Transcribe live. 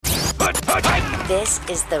This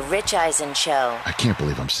is The Rich Eisen Show. I can't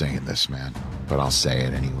believe I'm saying this, man, but I'll say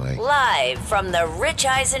it anyway. Live from The Rich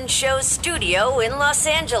Eisen Show studio in Los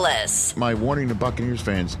Angeles. My warning to Buccaneers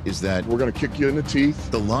fans is that we're going to kick you in the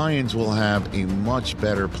teeth. The Lions will have a much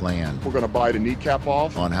better plan. We're going to bite a kneecap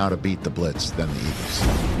off on how to beat the Blitz than the Eagles.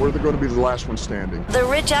 We're going to be the last one standing. The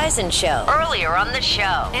Rich Eisen Show. Earlier on the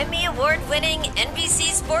show, Emmy Award-winning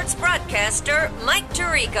NBC Sports broadcaster Mike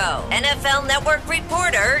Tirico, NFL Network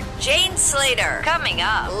reporter Jane Slater. Coming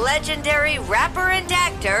up, legendary rapper and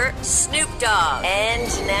actor Snoop Dogg. And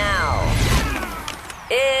now,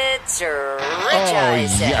 it's Rich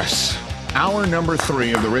Eisen. Yes. Hour number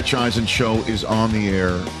 3 of the Rich Eisen Show is on the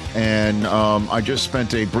air. And I just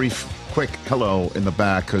spent a brief, quick hello in the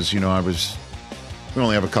back because, we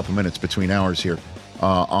only have a couple minutes between hours here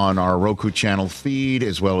on our Roku channel feed,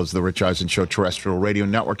 as well as the Rich Eisen Show terrestrial radio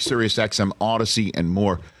network, Sirius XM, Odyssey, and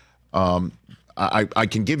more. I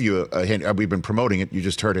can give you a hint. We've been promoting it. You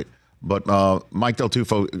just heard it. But Mike Del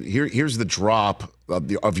Tufo, here's the drop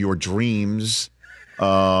of your dreams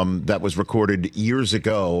that was recorded years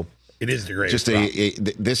ago. It is the greatest drop.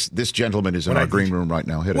 This gentleman is in our green room right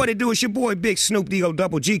now. Hit what it. It do? It's your boy Big Snoop D-O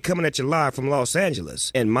Double G coming at you live from Los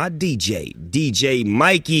Angeles. And my DJ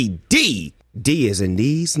Mikey D. D is in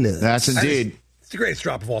these nuts. That's indeed. It's the greatest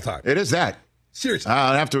drop of all time. It is that. Seriously.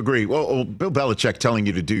 I have to agree. Well, Bill Belichick telling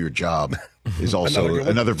you to do your job is also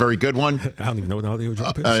another very good one. I don't even know what an audio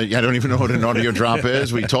drop is. I don't even know what an audio drop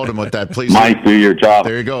is. We told him what that. Please, Mike, do your job.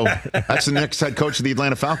 There you go. That's the next head coach of the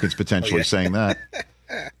Atlanta Falcons potentially saying that.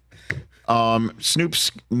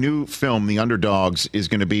 Snoop's new film, The Underdogs, is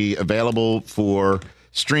going to be available for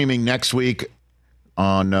streaming next week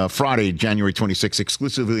on Friday, January 26th,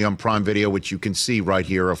 exclusively on Prime Video, which you can see right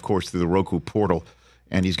here, of course, through the Roku portal.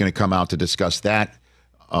 And he's going to come out to discuss that.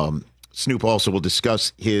 Snoop also will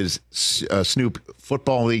discuss his Snoop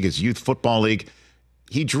Football League, his youth football league.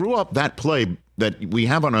 He drew up that play that we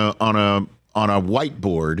have on a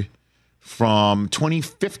whiteboard from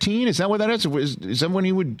 2015. Is that what that is? Is that when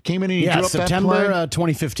he came in and he drew up September, that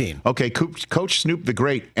play? 2015. Okay, Coach Snoop the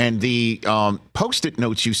Great. And the Post-it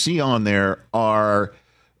notes you see on there are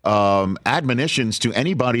admonitions to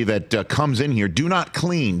anybody that comes in here. Do not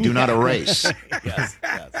clean. Do not erase. Yes.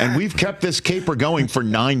 And we've kept this caper going for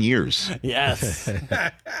 9 years. Yes.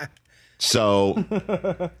 So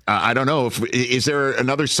I don't know. Is there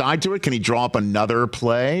another side to it? Can he draw up another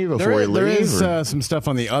play before he leaves? There is some stuff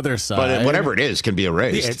on the other side. But whatever it is can be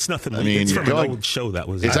erased. Yeah, it's nothing. It's from an old show that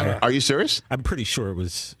was. Are you serious? I'm pretty sure it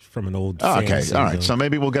was from an old. Okay. All right. So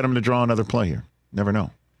maybe we'll get him to draw another play here. Never know.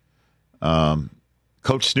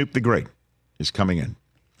 Coach Snoop the Great is coming in,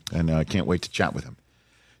 and I can't wait to chat with him.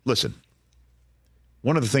 Listen,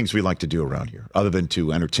 one of the things we like to do around here, other than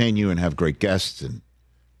to entertain you and have great guests and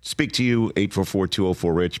speak to you,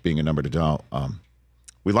 844-204-RICH being a number to dial,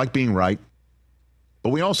 we like being right, but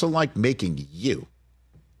we also like making you,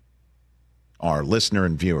 our listener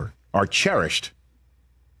and viewer, our cherished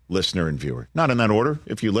listener and viewer. Not in that order.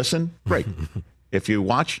 If you listen, great. If you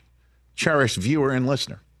watch, cherished viewer and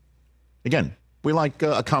listener. Again, we like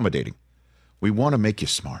accommodating. We want to make you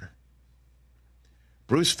smarter.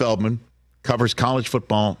 Bruce Feldman covers college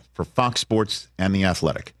football for Fox Sports and The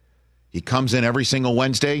Athletic. He comes in every single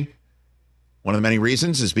Wednesday. One of the many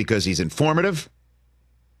reasons is because he's informative.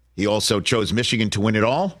 He also chose Michigan to win it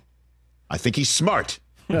all. I think he's smart.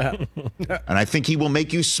 And I think he will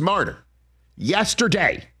make you smarter.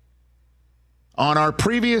 Yesterday, on our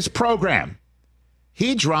previous program,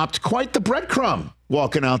 he dropped quite the breadcrumb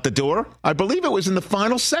walking out the door. I believe it was in the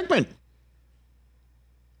final segment.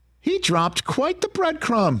 He dropped quite the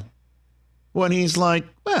breadcrumb when he's like,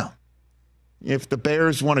 well, if the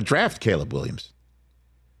Bears want to draft Caleb Williams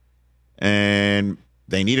and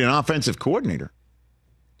they need an offensive coordinator,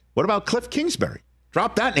 what about Cliff Kingsbury?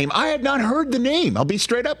 Drop that name. I had not heard the name. I'll be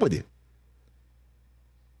straight up with you.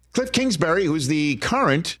 Cliff Kingsbury, who's the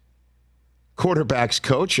current quarterbacks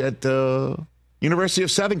coach at the University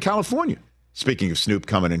of Southern California. Speaking of Snoop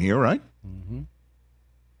coming in here, right? Mm-hmm.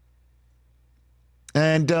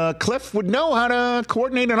 And Cliff would know how to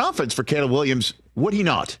coordinate an offense for Caleb Williams, would he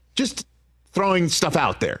not? Just throwing stuff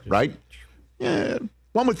out there, right? Yeah,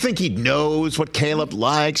 one would think he knows what Caleb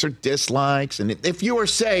likes or dislikes. And if you were,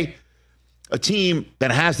 say, a team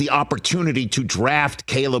that has the opportunity to draft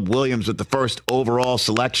Caleb Williams with the first overall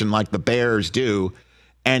selection like the Bears do,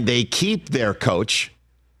 and they keep their coach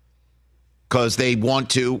because they want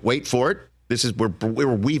to, wait for it,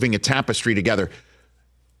 we're weaving a tapestry together.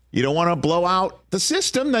 You don't want to blow out the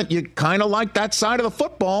system that you kind of like that side of the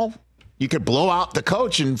football. You could blow out the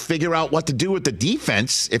coach and figure out what to do with the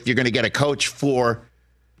defense if you're going to get a coach for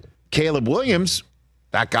Caleb Williams.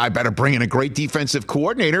 That guy better bring in a great defensive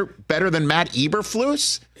coordinator, better than Matt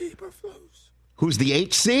Eberflus, who's the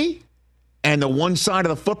HC. And the one side of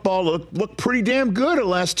the football looked pretty damn good the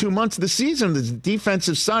last 2 months of the season. The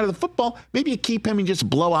defensive side of the football, maybe you keep him and just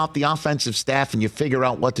blow out the offensive staff and you figure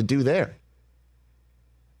out what to do there.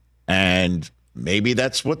 And maybe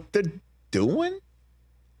that's what they're doing.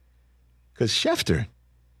 Because Schefter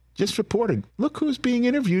just reported, look who's being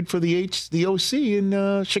interviewed for the OC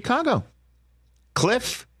in Chicago.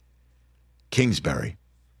 Cliff Kingsbury.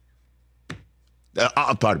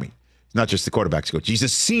 Pardon me. Not just the quarterback's coach. He's a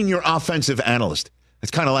senior offensive analyst.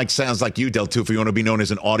 It's kind of like, sounds like you, Del Tufo, if you want to be known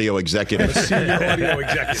as an audio executive. Senior audio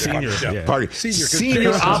executive.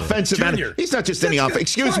 Senior offensive analyst. He's not just any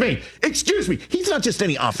Excuse me. He's not just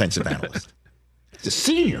any offensive analyst. He's a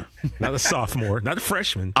senior. Not a sophomore. Not a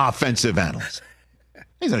freshman. Offensive analyst.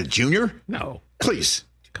 He's not a junior. No. Please.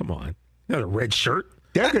 Come on. Not a red shirt.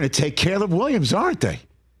 They're going to take Caleb Williams, aren't they?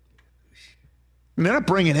 And they're not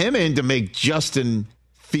bringing him in to make Justin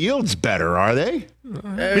Fields better, are they? By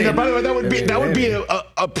the way, that would be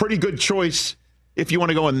a pretty good choice if you want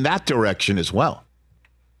to go in that direction as well.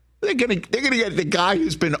 They're gonna get the guy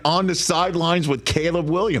who's been on the sidelines with Caleb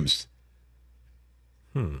Williams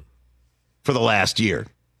for the last year.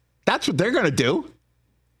 That's what they're gonna do.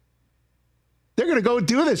 They're gonna go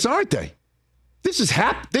do this, aren't they? This is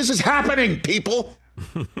happening, people.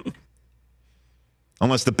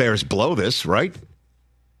 Unless the Bears blow this, right?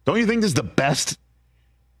 Don't you think this is the best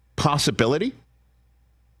possibility?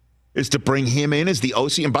 Is to bring him in as the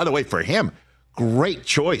OC. And by the way, for him, great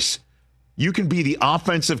choice. You can be the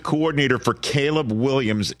offensive coordinator for Caleb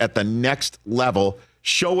Williams at the next level.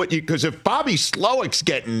 Show what you, because if Bobby Slowick's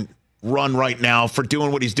getting run right now for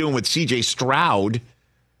doing what he's doing with CJ Stroud,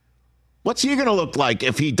 what's he going to look like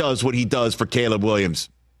if he does what he does for Caleb Williams?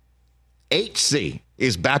 HC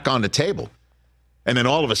is back on the table. And then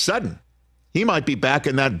all of a sudden, he might be back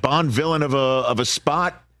in that Bond villain of a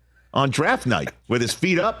spot on draft night with his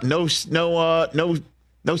feet up, no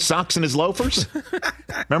socks in his loafers.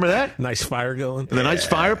 Remember that? Nice fire going. The nice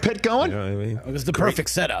fire pit going. You know what I mean? It was the perfect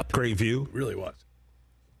setup. Great view. It really was.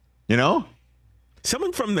 You know?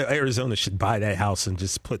 Someone from Arizona should buy that house and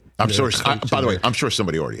just put. I'm sure. By the way, I'm sure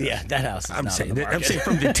somebody already has. Yeah, that house is I'm not saying on the market.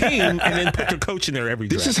 from the team, and then put the coach in there every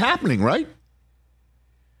This draft. is happening, right?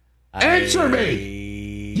 Answer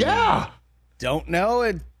me. Yeah. Don't know.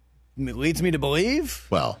 It leads me to believe.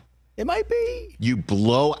 Well, It might be. you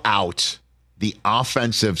blow out the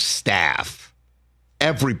offensive staff.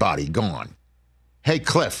 Everybody gone. Hey,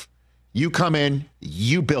 Cliff, you come in,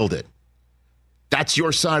 you build it. That's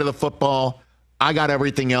your side of the football. I got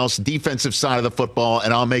everything else, defensive side of the football,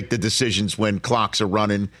 and I'll make the decisions when clocks are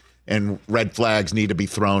running and red flags need to be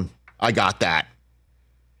thrown. I got that.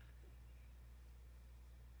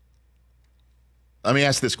 Let me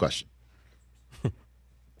ask this question,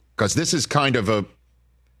 because this is kind of an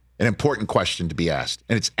important question to be asked,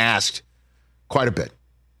 and it's asked quite a bit.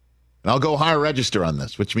 And I'll go higher register on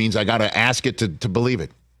this, which means I got to ask it to believe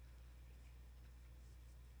it.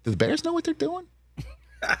 Do the Bears know what they're doing?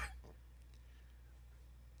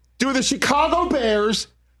 Do the Chicago Bears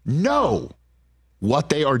know what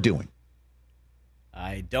they are doing?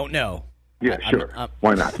 I don't know. Yeah, sure.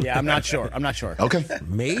 Why not? Yeah, I'm not sure. Okay.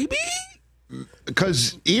 Maybe?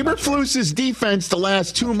 Because Eberflus's defense the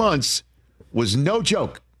last 2 months was no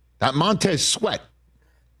joke. That Montez Sweat,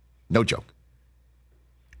 no joke.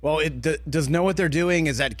 Well, it does know what they're doing.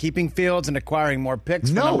 Is that keeping Fields and acquiring more picks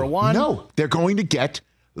for number one? No, they're going to get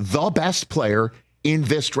the best player in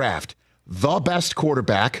this draft, the best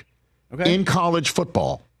quarterback in college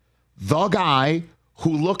football, the guy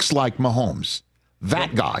who looks like Mahomes,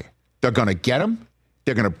 that guy. They're going to get him.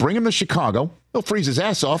 They're going to bring him to Chicago. They'll freeze his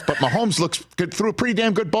ass off, but Mahomes looks good, threw a pretty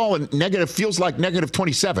damn good ball and feels like negative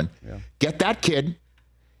 27. Yeah. Get that kid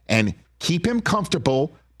and keep him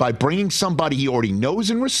comfortable by bringing somebody he already knows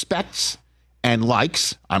and respects and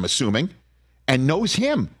likes, I'm assuming, and knows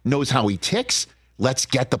him, knows how he ticks. Let's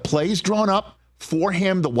get the plays drawn up for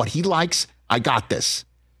him, what he likes. I got this.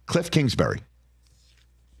 Cliff Kingsbury.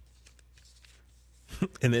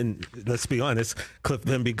 And then, let's be honest, Cliff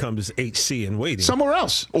then becomes HC in waiting. Somewhere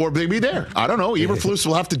else, or maybe there. I don't know. Eberflus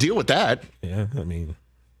will have to deal with that. Yeah, I mean,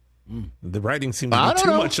 the writing seems to be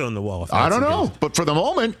too much on the wall. I don't know. But for the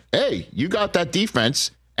moment, hey, you got that defense,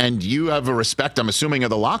 and you have a respect, I'm assuming, of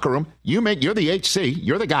the locker room. You're the HC.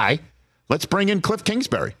 You're the guy. Let's bring in Cliff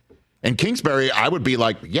Kingsbury. And Kingsbury, I would be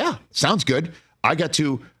like, yeah, sounds good. I got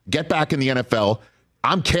to get back in the NFL.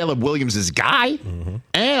 I'm Caleb Williams' guy. Mm-hmm.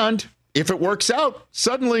 And if it works out,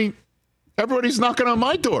 suddenly everybody's knocking on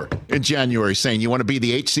my door in January saying, you want to be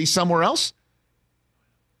the HC somewhere else?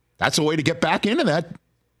 That's a way to get back into that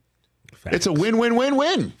Facts. It's a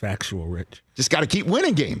win-win-win-win. Factual, Rich. Just got to keep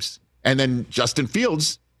winning games. And then Justin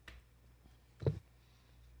Fields,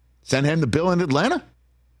 send him the bill in Atlanta.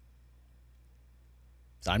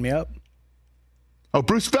 Sign me up. Oh,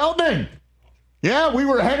 Bruce Feldman. Yeah, we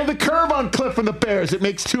were ahead of the curve on Cliff and the Bears. It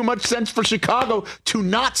makes too much sense for Chicago to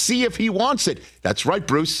not see if he wants it. That's right,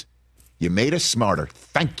 Bruce. You made us smarter.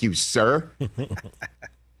 Thank you, sir.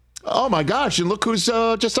 Oh, my gosh. And look who's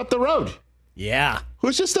just up the road. Yeah.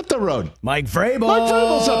 Who's just up the road? Mike Vrabel. Mike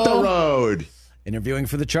Vrabel's up the road. Interviewing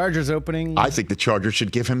for the Chargers opening. I think the Chargers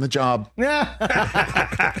should give him the job.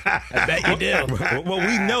 I bet you do. Well,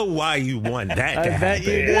 we know why you want that I to bet happen.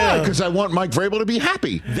 you do. Why? Because I want Mike Vrabel to be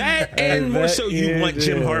happy. That and more so you want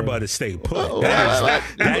Jim Harbaugh to stay put.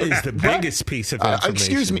 That is the biggest piece of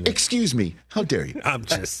information. Excuse me. How dare you? I'm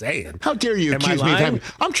just saying. How dare you Am accuse I me of lying? having?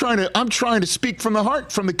 I'm trying to speak from the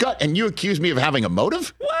heart, from the gut, and you accuse me of having a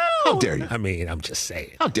motive? Well, How dare you? I mean, I'm just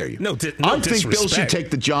saying. How dare you? No I think Bill should disrespect. take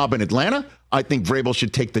the job in Atlanta. I think Vrabel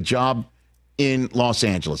should take the job in Los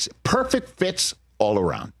Angeles. Perfect fits all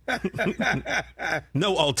around.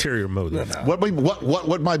 No ulterior motive. What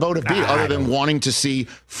would my motive be other than wanting to see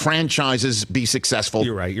franchises be successful?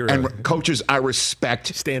 You're right. And coaches I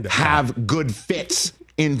respect Stand up. have good fits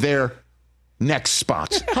in their next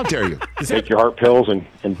spots. How dare you? Take your heart pills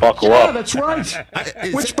and buckle Yeah, up. that's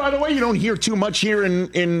right. Which, by the way, you don't hear too much here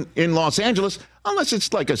in Los Angeles, unless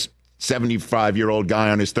it's like a 75-year-old guy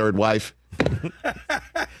on his third wife.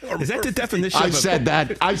 Is that the definition I of said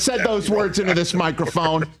that. I said those words into this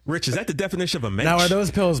microphone. Rich, is that the definition of a mensch? Now, are those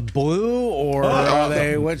pills blue or are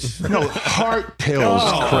they which? No, heart pills,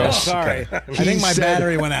 Chris. Sorry. I He think my said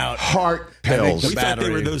battery went out. Heart pills. We thought they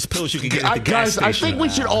were those pills you could get at the gas Guys, I station. think we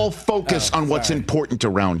should all focus on what's important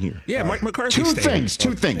around here. Yeah, Mike McCarthy.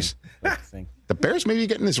 Two things. The Bears may be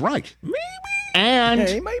getting this right. Maybe. And Yeah,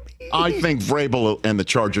 he might be. I think Vrabel and the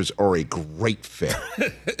Chargers are a great fit.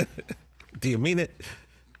 Do you mean it?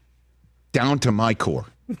 Down to my core.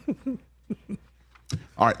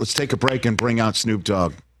 All right, let's take a break and bring out Snoop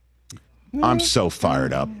Dogg. I'm so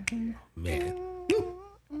fired up. Man.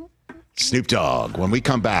 Snoop Dogg, when we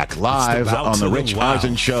come back live It's the on the Bout Rich to Wow.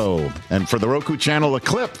 Eisen Show. And for the Roku channel, a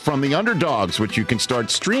clip from the Underdogs, which you can start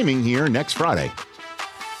streaming here next Friday.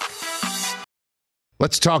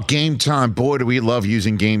 Let's talk game time. Boy, do we love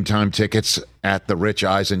using game time tickets at the Rich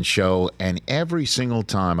Eisen Show. And every single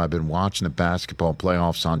time I've been watching the basketball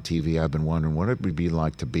playoffs on TV, I've been wondering what it would be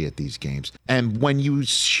like to be at these games. And when you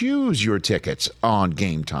choose your tickets on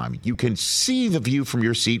game time, you can see the view from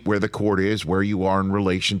your seat where the court is, where you are in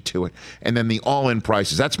relation to it. And then the all-in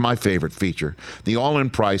prices. That's my favorite feature. The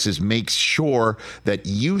all-in prices makes sure that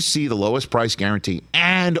you see the lowest price guarantee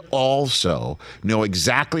and also know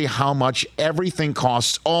exactly how much everything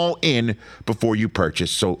costs all in before you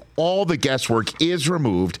purchase. So all the guesswork is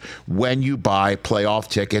removed when you buy playoff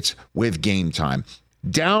tickets with Game Time.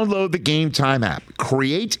 Download the Game Time app,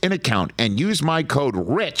 create an account, and use my code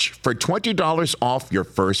RICH for $20 off your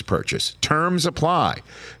first purchase. Terms apply.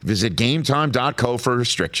 Visit GameTime.co for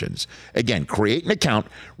restrictions. Again, create an account,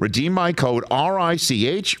 redeem my code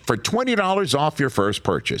RICH for $20 off your first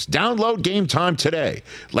purchase. Download Game Time today.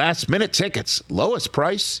 Last minute tickets, lowest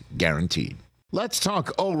price guaranteed. Let's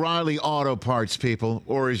talk O'Reilly Auto Parts, people,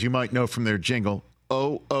 or as you might know from their jingle,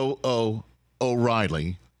 O-O-O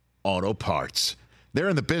O'Reilly Auto Parts. They're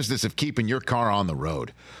in the business of keeping your car on the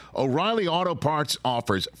road. O'Reilly Auto Parts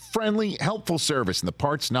offers friendly, helpful service and the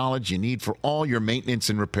parts knowledge you need for all your maintenance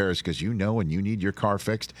and repairs, because you know when you need your car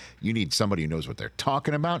fixed, you need somebody who knows what they're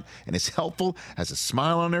talking about and is helpful, has a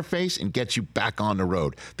smile on their face, and gets you back on the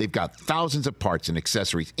road. They've got thousands of parts and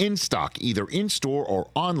accessories in stock, either in-store or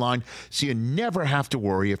online, so you never have to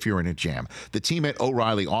worry if you're in a jam. The team at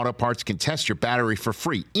O'Reilly Auto Parts can test your battery for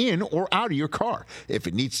free in or out of your car. If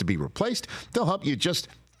it needs to be replaced, they'll help you just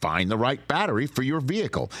find the right battery for your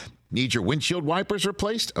vehicle. Need your windshield wipers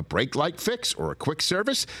replaced, a brake light fix, or a quick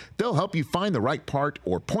service? They'll help you find the right part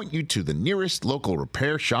or point you to the nearest local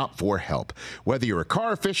repair shop for help. Whether you're a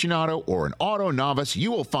car aficionado or an auto novice, you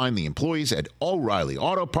will find the employees at O'Reilly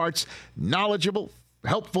Auto Parts knowledgeable,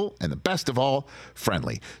 helpful, and the best of all,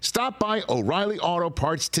 friendly. Stop by O'Reilly Auto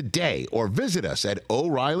Parts today or visit us at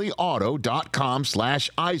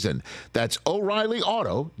O'ReillyAuto.com/Eisen. That's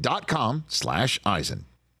O'ReillyAuto.com/Eisen.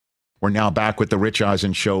 We're now back with the Rich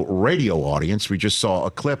Eisen Show radio audience. We just saw a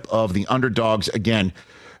clip of the Underdogs again.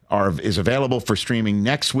 Is available for streaming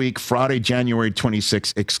next week, Friday, January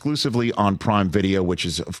 26th, exclusively on Prime Video, which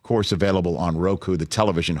is, of course, available on Roku, the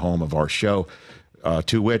television home of our show,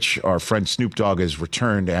 to which our friend Snoop Dogg has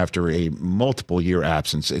returned after a multiple-year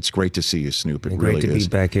absence. It's great to see you, Snoop. It Great really to is.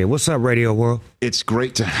 be back here. What's up, Radio World? It's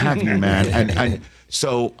great to have you, man. And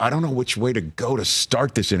So I don't know which way to go to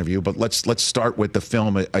start this interview, but let's start with the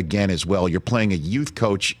film again as well. You're playing a youth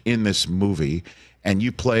coach in this movie, and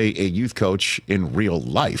you play a youth coach in real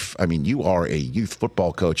life. I mean, you are a youth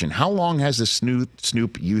football coach. And how long has the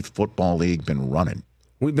Snoop Youth Football League been running?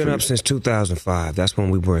 We've been up since 2005. That's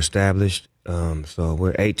when we were established. So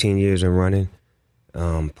we're 18 years in running.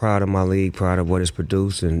 Proud of my league, proud of what it's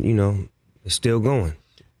produced, and, it's still going.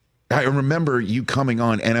 I remember you coming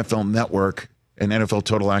on NFL Network and NFL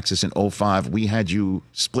Total Access in 05. We had you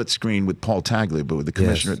split screen with Paul Tagliabue, the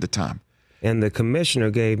commissioner at the time. And the commissioner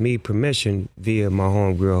gave me permission via my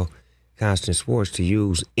homegirl, Constant Sports, to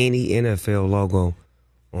use any NFL logo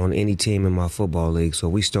on any team in my football league. So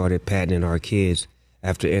we started patenting our kids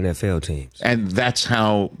after NFL teams. And that's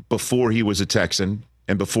how, before he was a Texan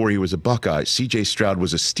and before he was a Buckeye, C.J. Stroud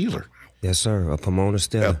was a Steeler. Yes, sir. A Pomona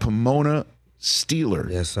Steeler. A Pomona Steeler.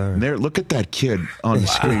 Yes, sir. There, look at that kid on the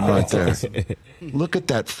screen right there. Look at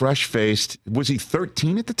that fresh-faced. Was he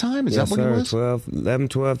 13 at the time? Is that what he was? 11,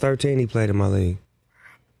 12, 13, he played in my league.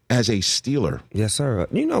 As a Steeler. Yes, sir.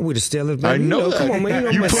 You know we the Steelers, baby. I know that. Come on, man.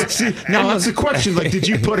 Now, that's the question. Like, did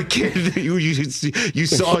you put a kid that you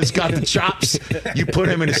saw has got the chops? You put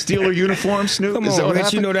him in a Steeler uniform, Snoop? Come on,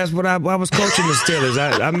 Rich, that's what I was coaching the Steelers.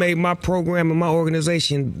 I made my program and my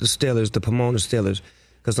organization the Steelers, the Pomona Steelers,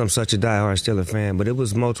 because I'm such a diehard Steeler fan. But it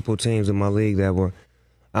was multiple teams in my league that were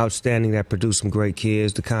outstanding, that produced some great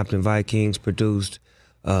kids. The Compton Vikings produced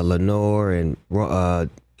Lenore and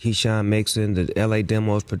Keyshawn Mixon. The L.A.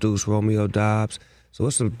 Demos produced Romeo Dobbs. So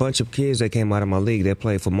it's a bunch of kids that came out of my league that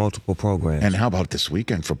played for multiple programs. And how about this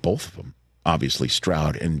weekend for both of them? Obviously,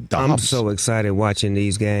 Stroud and Dobbs. I'm so excited watching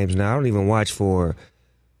these games. Now, I don't even watch for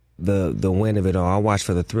the win of it all. I watch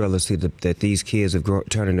for the thrill to see that these kids have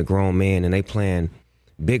turned into grown men, and they playing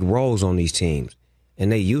big roles on these teams.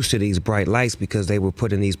 And they used to these bright lights because they were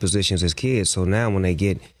put in these positions as kids. So now when they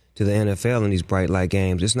get to the NFL in these bright light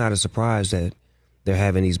games, it's not a surprise that they're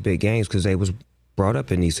having these big games because they was brought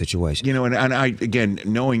up in these situations. And I, again,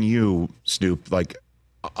 knowing you, Snoop, like,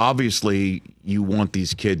 obviously you want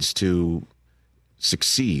these kids to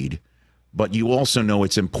succeed, but you also know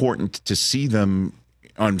it's important to see them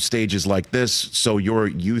on stages like this so your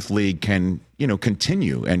youth league can,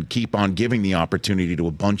 continue and keep on giving the opportunity to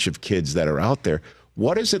a bunch of kids that are out there.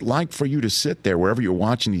 What is it like for you to sit there wherever you're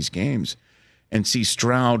watching these games and see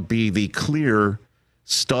Stroud be the clear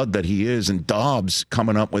stud that he is, and Dobbs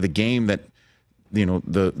coming up with a game that,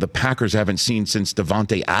 the Packers haven't seen since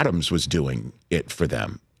Devontae Adams was doing it for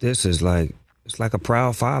them? This is it's like a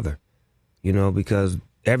proud father, because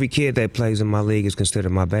every kid that plays in my league is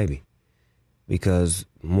considered my baby, because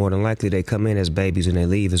more than likely they come in as babies and they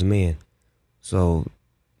leave as men. So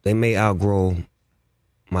they may outgrow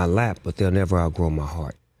my lap, but they'll never outgrow my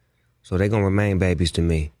heart. So they're going to remain babies to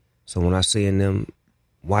me. So when I see them,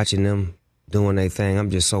 watching them doing their thing,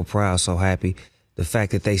 I'm just so proud, so happy. The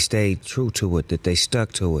fact that they stayed true to it, that they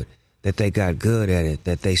stuck to it, that they got good at it,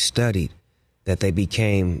 that they studied, that they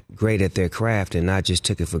became great at their craft and not just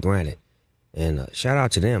took it for granted. And shout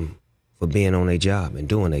out to them for being on their job and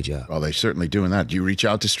doing their job. Well, they're certainly doing that. Do you reach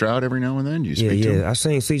out to Stroud every now and then? Do you speak to him? I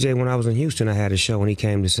seen CJ when I was in Houston. I had a show when he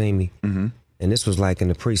came to see me. Mm-hmm. And this was like in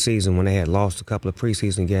the preseason when they had lost a couple of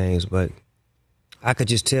preseason games. But I could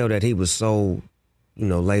just tell that he was so,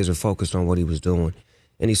 laser focused on what he was doing.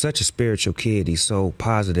 And he's such a spiritual kid. He's so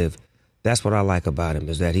positive. That's what I like about him,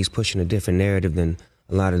 is that he's pushing a different narrative than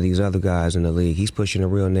a lot of these other guys in the league. He's pushing a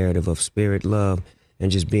real narrative of spirit, love,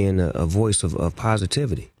 and just being a voice of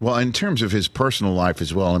positivity. Well, in terms of his personal life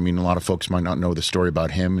as well, I mean, a lot of folks might not know the story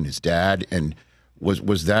about him and his dad. And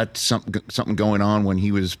was that something going on when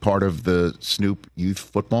he was part of the Snoop Youth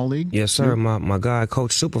Football League? Yes, sir. My guy,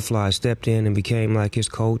 Coach Superfly, stepped in and became like his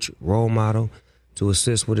coach, role model, to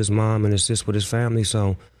assist with his mom and assist with his family.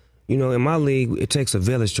 So, in my league, it takes a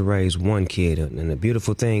village to raise one kid. And the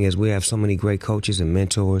beautiful thing is we have so many great coaches and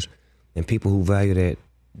mentors and people who value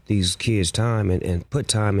these kids' time and put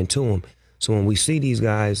time into them. So when we see these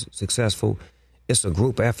guys successful, it's a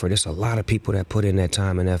group effort. It's a lot of people that put in that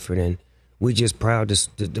time and effort, and we just proud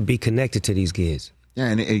to be connected to these kids. Yeah,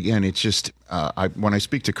 and again, it's just when I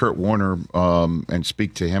speak to Kurt Warner and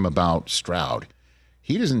speak to him about Stroud,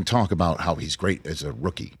 he doesn't talk about how he's great as a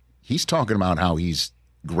rookie. He's talking about how he's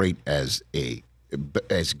great as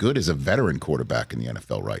good as a veteran quarterback in the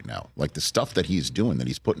NFL right now. Like the stuff that he's doing, that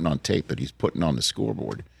he's putting on tape, that he's putting on the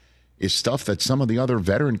scoreboard, is stuff that some of the other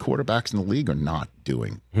veteran quarterbacks in the league are not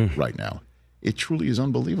doing right now. It truly is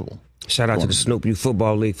unbelievable. Shout out to the Snoop Youth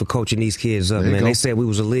Football League for coaching these kids up, man. They said we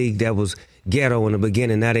was a league that was ghetto in the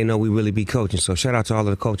beginning. Now they know we really be coaching. So shout out to all of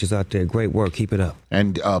the coaches out there. Great work. Keep it up.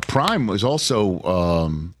 And Prime was also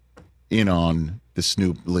in on the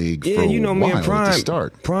Snoop League for me and Prime, at the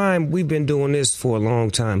start. Prime, we've been doing this for a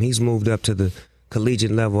long time. He's moved up to the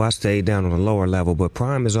collegiate level. I stayed down on the lower level, but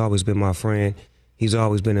Prime has always been my friend. He's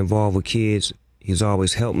always been involved with kids. He's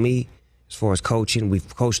always helped me as far as coaching.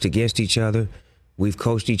 We've coached against each other. We've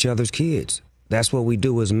coached each other's kids. That's what we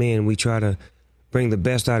do as men. We try to bring the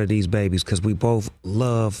best out of these babies because we both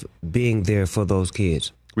love being there for those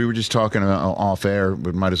kids. We were just talking off air.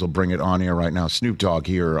 We might as well bring it on air right now. Snoop Dogg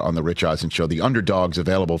here on the Rich Eisen Show. The Underdog's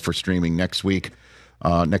available for streaming next week,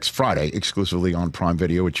 next Friday, exclusively on Prime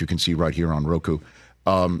Video, which you can see right here on Roku.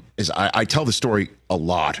 I tell the story a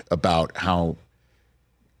lot about how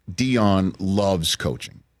Deion loves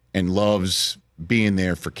coaching and loves being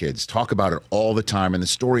there for kids. Talk about it all the time. And the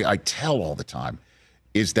story I tell all the time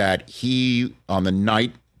is that he, on the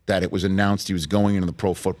night that it was announced he was going into the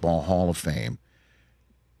Pro Football Hall of Fame,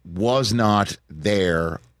 was not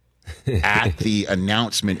there at the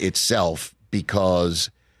announcement itself because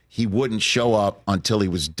he wouldn't show up until he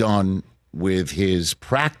was done with his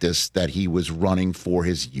practice that he was running for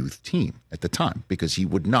his youth team at the time, because he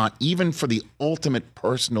would not, even for the ultimate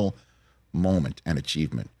personal moment and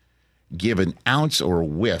achievement, give an ounce or a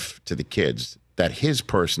whiff to the kids that his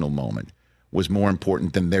personal moment was more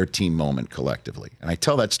important than their team moment collectively. And I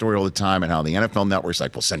tell that story all the time, and how the NFL Network's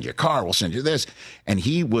like, we'll send you a car, we'll send you this. And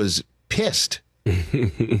he was pissed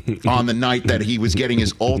on the night that he was getting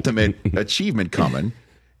his ultimate achievement coming.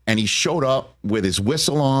 And he showed up with his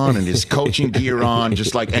whistle on and his coaching gear on,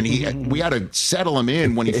 just like, and we had to settle him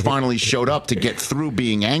in when he finally showed up to get through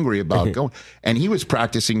being angry about going. And he was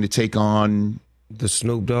practicing to take on the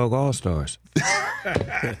Snoop Dogg All-Stars.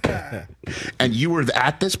 And you were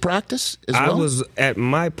at this practice as well? I was at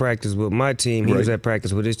my practice with my team. He was at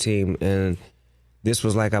practice with his team. And this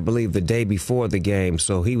was like, I believe, the day before the game.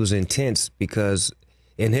 So he was intense because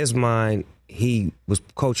in his mind, he was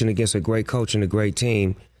coaching against a great coach and a great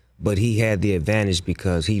team. But he had the advantage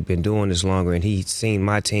because he'd been doing this longer and he'd seen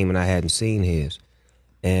my team and I hadn't seen his.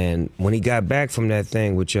 And when he got back from that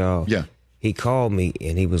thing with y'all, he called me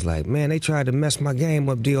and he was like, man, they tried to mess my game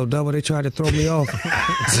up, D.O. They tried to throw me off.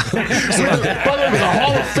 But it was a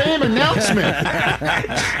Hall of Fame announcement.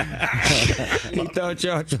 He thought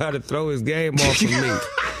y'all tried to throw his game off of me.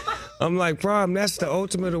 I'm like, Prime, that's the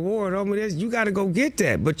ultimate award. I mean, you got to go get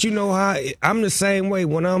that. But you know how I'm the same way.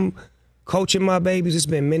 When I'm coaching my babies, it's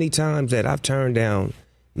been many times that I've turned down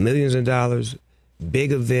millions of dollars,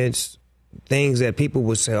 big events, things that people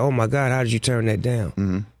would say, oh, my God, how did you turn that down?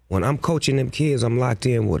 Mm-hmm. When I'm coaching them kids, I'm locked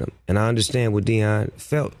in with them. And I understand what Deion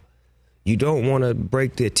felt. You don't want to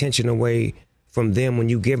break the attention away from them when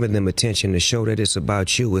you're giving them attention to show that it's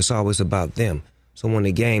about you. It's always about them. So when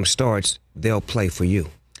the game starts, they'll play for you.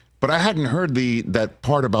 But I hadn't heard that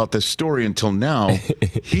part about this story until now.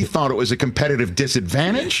 He thought it was a competitive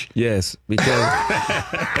disadvantage? Yes, because...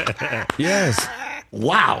 yes.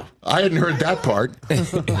 Wow. I hadn't heard that part.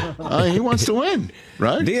 He wants to win,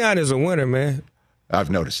 right? Deion is a winner, man. I've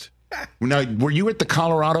noticed. Now, were you at the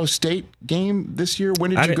Colorado State game this year?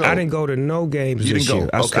 When did you go? I didn't go to no games this year.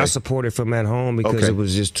 I supported from at home because it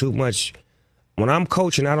was just too much. When I'm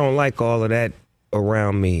coaching, I don't like all of that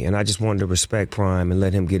around me, and I just wanted to respect Prime and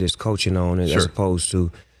let him get his coaching on it, as opposed to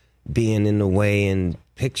being in the way and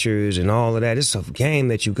pictures and all of that. It's a game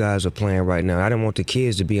that you guys are playing right now. I didn't want the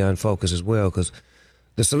kids to be unfocused as well, because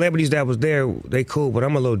the celebrities that was there, they cool, but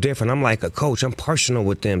I'm a little different. I'm like a coach. I'm personal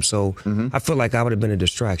with them, so I feel like I would have been a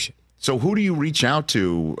distraction. So who do you reach out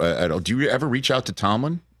to? Do you ever reach out to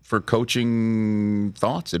Tomlin for coaching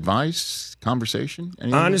thoughts, advice, conversation?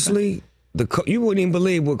 Honestly, you wouldn't even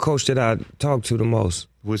believe what coach that I talked to the most.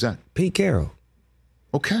 Who was that? Pete Carroll.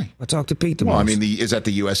 Okay. I talked to Pete the most. I mean, is that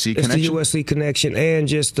the USC connection? It's the USC connection, and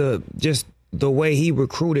just the way he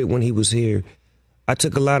recruited when he was here. I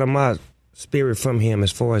took a lot of my spirit from him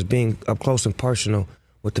as far as being up close and personal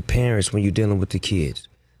with the parents when you're dealing with the kids.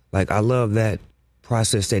 Like, I love that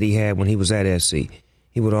process that he had when he was at SC.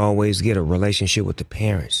 He would always get a relationship with the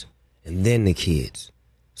parents and then the kids.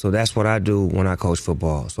 So that's what I do when I coach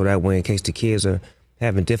football. So that way, in case the kids are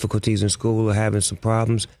having difficulties in school or having some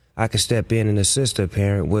problems, I can step in and assist a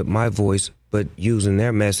parent with my voice, but using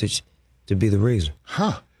their message to be the reason.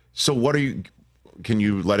 Huh. So can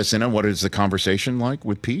you let us in on what is the conversation like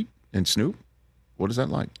with Pete and Snoop? What is that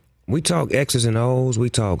like? We talk X's and O's. We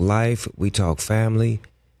talk life. We talk family.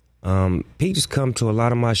 Pete has come to a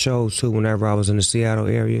lot of my shows, too, whenever I was in the Seattle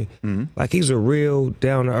area. Mm-hmm. Like, he's a real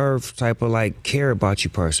down-to-earth type of, like, care about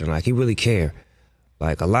you person. Like, he really care.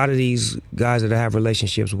 Like, a lot of these guys that I have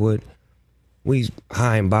relationships with, we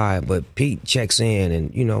high and by, but Pete checks in.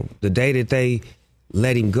 And, the day that they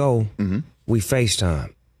let him go, we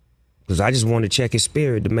FaceTime. because I just wanted to check his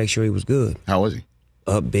spirit to make sure he was good. How was he?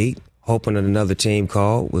 Upbeat, hoping that another team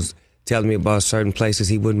called, was telling me about certain places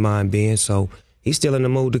he wouldn't mind being. So he's still in the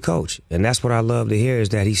mood to coach. And that's what I love to hear, is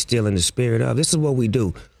that he's still in the spirit of, this is what we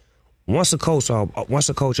do. Once a coach,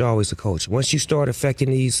 always a coach. Once you start affecting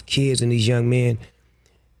these kids and these young men,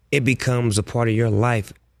 it becomes a part of your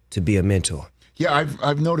life to be a mentor. Yeah,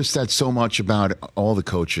 I've noticed that so much about all the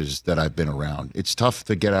coaches that I've been around. It's tough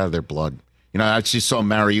to get out of their blood. You know, I just saw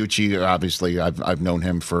Mariucci. Obviously, I've known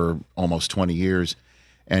him for almost 20 years.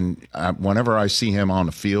 And whenever I see him on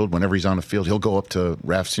the field, whenever he's on the field, he'll go up to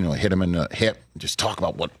refs, you know, hit him in the hip, just talk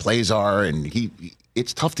about what plays are. And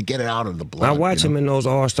it's tough to get it out of the blood. I watch him in those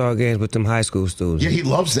all-star games with them high school students. Yeah, he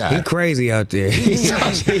loves that. He's crazy out there. He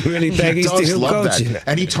really think he's still coaching. That.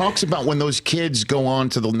 And he talks about when those kids go on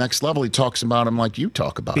to the next level, he talks about them like you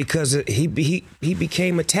talk about. Because he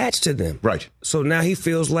became attached to them. Right. So now he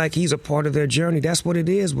feels like he's a part of their journey. That's what it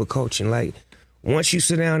is with coaching. Like, once you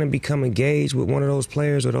sit down and become engaged with one of those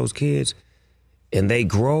players or those kids and they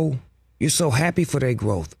grow, you're so happy for their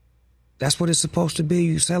growth. That's what it's supposed to be.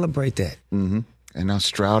 You celebrate that. Mm-hmm. And now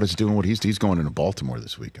Stroud is doing what he's going into Baltimore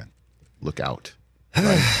this weekend. Look out.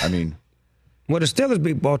 Right? I mean. Well, the Steelers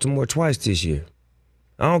beat Baltimore twice this year.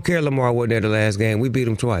 I don't care Lamar wasn't there the last game. We beat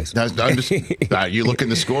them twice. You look in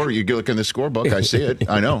the score. You look in the scorebook. I see it.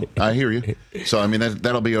 I know. I hear you. So, I mean,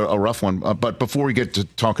 that'll be a rough one. But before we get to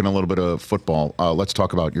talking a little bit of football, let's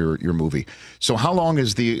talk about your movie. So how long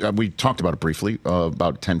is we talked about it briefly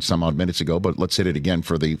about 10 some odd minutes ago, but let's hit it again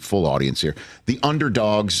for the full audience here. The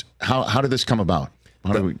Underdogs, how did this come about?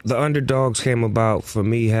 The Underdogs came about for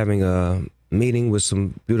me having a meeting with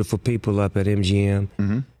some beautiful people up at MGM,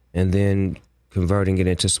 and then converting it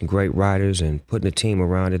into some great writers and putting a team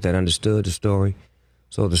around it that understood the story.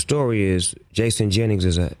 So the story is Jason Jennings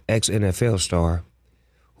is an ex-NFL star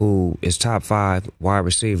who is top 5 wide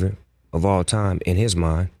receiver of all time in his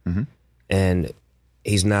mind, and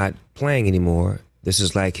he's not playing anymore. This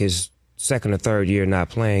is like his second or third year not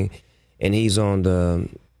playing, and he's on the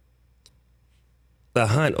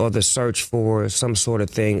hunt or the search for some sort of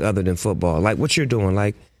thing other than football, like what you're doing,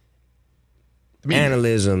 like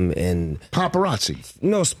analysis and paparazzi.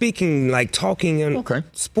 No, speaking, like talking and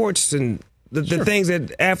sports and the things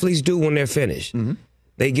that athletes do when they're finished.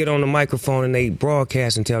 They get on the microphone and they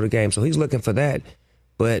broadcast and tell the game. So he's looking for that,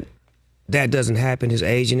 but that doesn't happen. His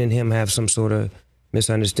agent and him have some sort of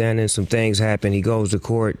misunderstanding. Some things happen. He goes to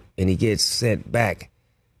court and he gets sent back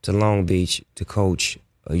to Long Beach to coach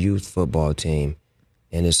a youth football team.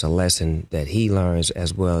 And it's a lesson that he learns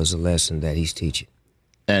as well as a lesson that he's teaching.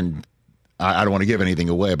 And I don't want to give anything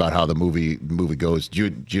away about how the movie goes.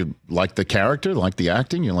 Do you like the character, like the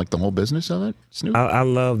acting? You like the whole business of it, Snoop? I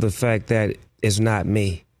love the fact that it's not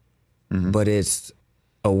me, but it's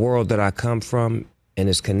a world that I come from, and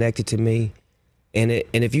it's connected to me. And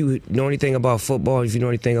if you know anything about football, if you know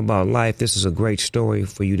anything about life, this is a great story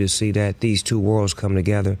for you to see that these two worlds come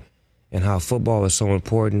together and how football is so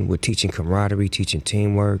important with teaching camaraderie, teaching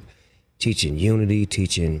teamwork, teaching unity,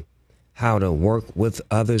 teaching how to work with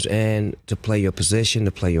others and to play your position,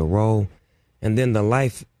 to play your role. And then the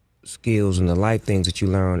life skills and the life things that you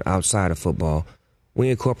learn outside of football. We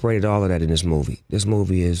incorporated all of that in this movie. This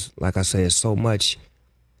movie is, like I say, it's so much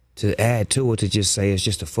to add to it to just say it's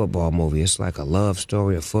just a football movie. It's like a love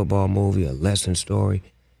story, a football movie, a lesson story.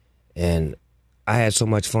 And I had so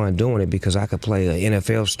much fun doing it because I could play an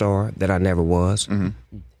NFL star that I never was. And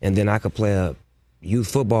then I could play a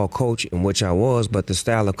youth football coach, in which I was, but the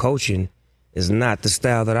style of coaching is not the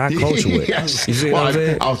style that I coach with. Yes. You see what I'm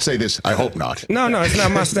saying? I'll say this, I hope not. No, it's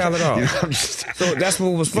not my style at all. So that's what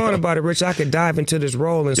was fun about it, Rich. I could dive into this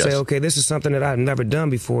role and say, okay, this is something that I've never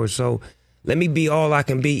done before, so let me be all I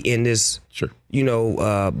can be in this,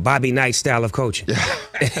 Bobby Knight style of coaching.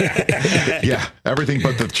 Yeah, everything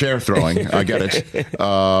but the chair throwing. I get it.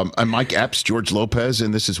 And Mike Epps, George Lopez in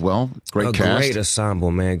this as well. Great cast. Great ensemble,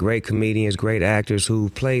 man. Great comedians, great actors who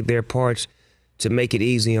played their parts to make it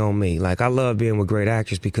easy on me. Like, I love being with great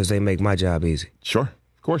actors because they make my job easy. Sure.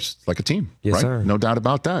 Of course. Like a team. Yes, right? sir. No doubt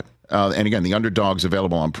about that. And again, The Underdogs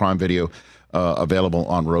available on Prime Video. Available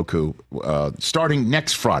on Roku starting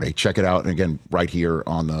next Friday. Check it out. And again, right here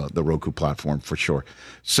on the Roku platform for sure.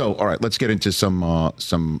 So, all right, let's get into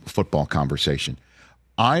some football conversation.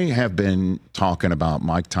 I have been talking about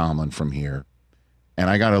Mike Tomlin from here, and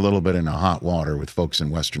I got a little bit in the hot water with folks in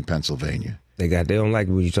Western Pennsylvania. They don't like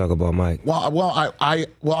when you talk about Mike. Well,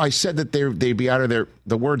 I said that they'd be out of their.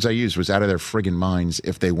 The words I used was out of their friggin' minds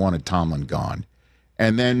if they wanted Tomlin gone.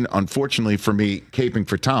 And then, unfortunately for me, caping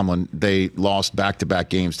for Tomlin, they lost back-to-back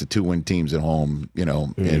games to 2-win teams at home, in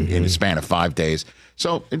a span of 5 days.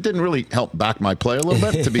 So it didn't really help back my play a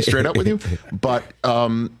little bit, to be straight up with you. But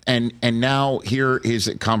and now here is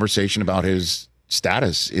a conversation about his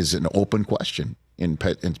status is an open question in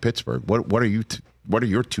Pittsburgh. What are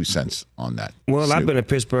your 2 cents on that? Well, Snoop? I've been a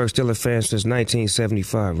Pittsburgh Steelers fan since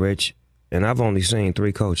 1975, Rich, and I've only seen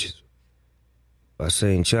 3 coaches. I've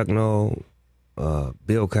seen Chuck Noll,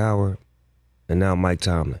 Bill Cowher, and now Mike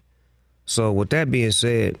Tomlin. So with that being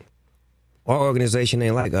said, our organization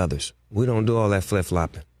ain't like others. We don't do all that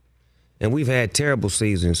flip-flopping. And we've had terrible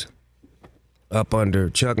seasons up under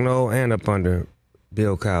Chuck Noll and up under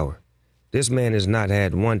Bill Cowher. This man has not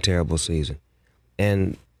had one terrible season.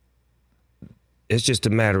 And it's just a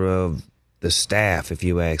matter of the staff, if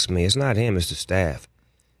you ask me. It's not him, it's the staff.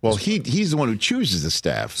 Well, he's the one who chooses the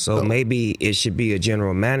staff. So maybe it should be a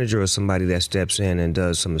general manager or somebody that steps in and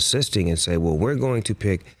does some assisting and say, well, we're going to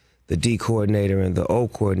pick the D coordinator and the O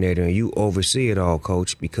coordinator, and you oversee it all,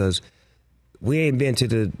 coach, because we ain't been to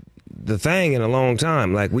the thing in a long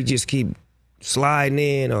time. Like, we just keep sliding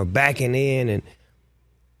in or backing in,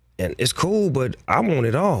 and it's cool, but I want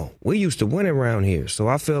it all. We used to win around here, so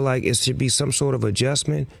I feel like it should be some sort of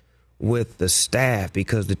adjustment with the staff,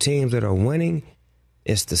 because the teams that are winning,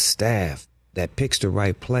 it's the staff that picks the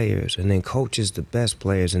right players and then coaches the best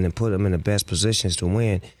players and then put them in the best positions to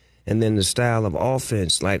win. And then the style of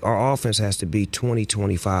offense, like our offense has to be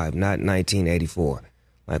 2025, not 1984.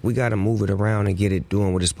 Like, we got to move it around and get it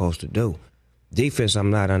doing what it's supposed to do. Defense, I'm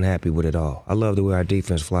not unhappy with it all. I love the way our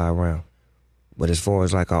defense fly around. But as far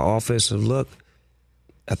as like our offensive look,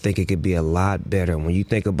 I think it could be a lot better. When you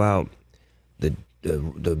think about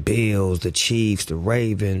the Bills, the Chiefs, the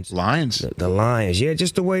Ravens, Lions, the Lions, yeah,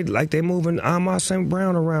 just the way like they moving Amon St.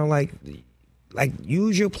 Brown around, like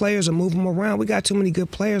use your players and move them around. We got too many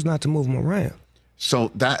good players not to move them around.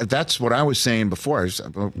 So that's what I was saying before.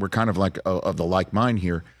 We're kind of like of the like mind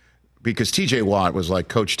here, because T.J. Watt was like,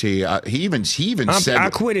 Coach T. He even said,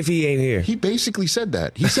 I quit if he ain't here. He basically said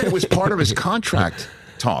that. He said it was part of his contract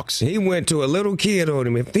talks. He went to a little kid on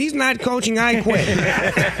him. If he's not coaching, I quit.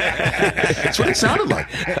 That's what it sounded like.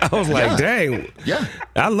 I was like, dang. Yeah.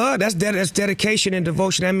 I love that's dedication and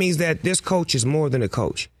devotion. That means that this coach is more than a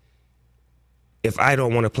coach. If I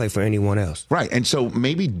don't want to play for anyone else. Right. And so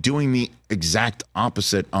maybe doing the exact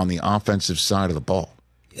opposite on the offensive side of the ball.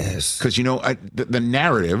 Yes. Because, the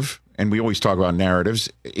narrative, and we always talk about narratives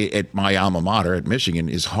at my alma mater at Michigan,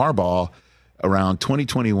 is Harbaugh around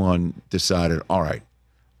 2021 decided, all right,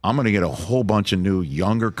 I'm going to get a whole bunch of new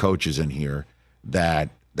younger coaches in here that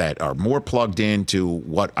are more plugged into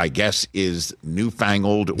what I guess is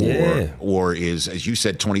newfangled or is, as you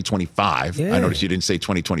said, 2025. Yeah. I noticed you didn't say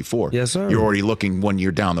 2024. Yes, sir. You're already looking 1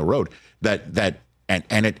 year down the road. And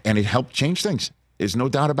it helped change things. There's no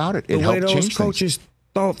doubt about it. It helped change things. The way those coaches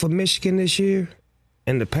thought for Michigan this year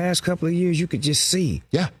and the past couple of years, you could just see.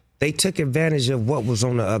 Yeah. They took advantage of what was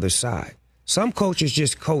on the other side. Some coaches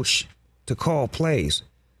just coach to call plays.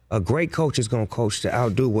 A great coach is going to coach to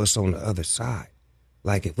outdo what's on the other side.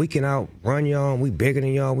 Like, if we can outrun y'all, we bigger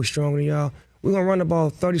than y'all, we stronger than y'all, we're going to run the ball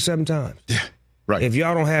 37 times. Yeah, right. If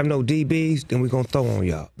y'all don't have no DBs, then we're going to throw on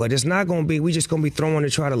y'all. But it's not going to be, we just going to be throwing to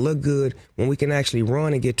try to look good when we can actually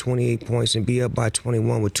run and get 28 points and be up by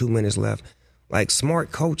 21 with 2 minutes left. Like,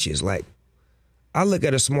 smart coaches, like, I look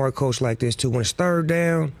at a smart coach like this, too. When it's third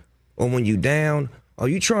down or when you down, are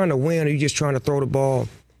you trying to win or are you just trying to throw the ball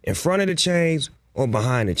in front of the chains or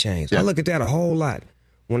behind the chains? Yeah. I look at that a whole lot.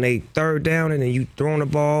 When they third down and then you throwing the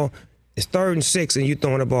ball, it's 3rd and 6 and you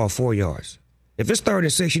throwing the ball 4 yards. If it's 3rd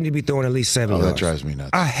and 6, you need to be throwing at least 7 yards. That drives me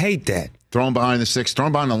nuts. I hate that. Throwing behind the 6,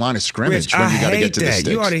 throwing behind the line of scrimmage. Rich, when you got to get to the sticks.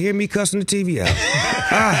 You ought to hear me cussing the TV out.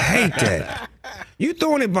 I hate that. You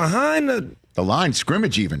throwing it behind the line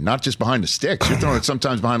scrimmage, even, not just behind the sticks. You're throwing it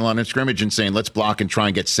sometimes behind the line of scrimmage and saying, let's block and try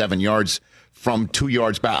and get 7 yards from 2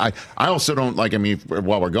 yards back. I also don't like,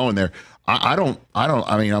 while we're going there,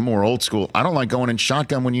 I'm more old school. I don't like going in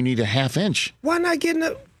shotgun when you need a half inch. Why not getting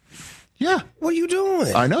a... Yeah. What are you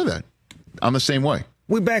doing? I know that. I'm the same way.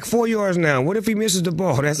 We're back 4 yards now. What if he misses the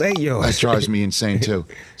ball? That's 8 yards. That drives me insane, too.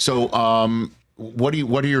 So, what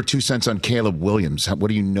are your 2 cents on Caleb Williams? What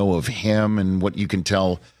do you know of him and what you can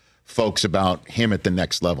tell folks about him at the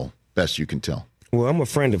next level, best you can tell? Well, I'm a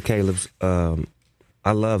friend of Caleb's.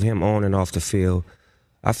 I love him on and off the field.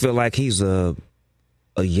 I feel like he's a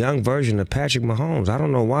young version of Patrick Mahomes. I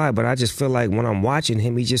don't know why, but I just feel like when I'm watching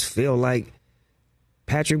him, he just feel like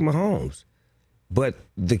Patrick Mahomes. But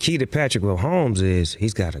the key to Patrick Mahomes is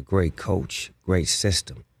he's got a great coach, great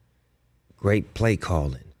system, great play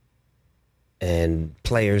calling, and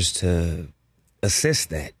players to assist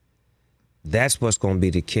that. That's what's going to be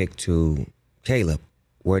the kick to Caleb.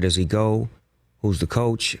 Where does he go? Who's the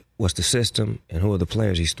coach? What's the system? And who are the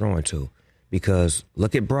players he's throwing to? Because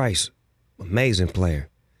look at Bryce, amazing player.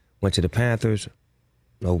 Went to the Panthers,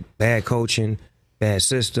 no bad coaching, bad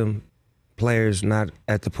system, players not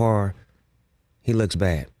at the par. He looks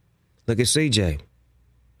bad. Look at CJ,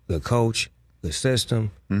 good coach, good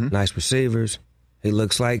system, nice receivers. He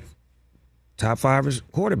looks like top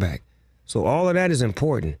 5 quarterback. So all of that is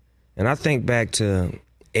important. And I think back to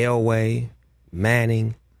Elway,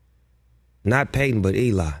 Manning, not Peyton, but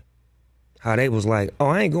Eli. How they was like, oh,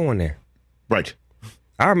 I ain't going there. Right.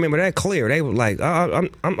 I remember that clear. They were like, I'm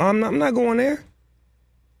not going there.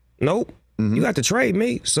 Nope. You got to trade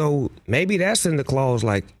me. So maybe that's in the clause.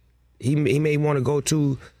 Like he may want to go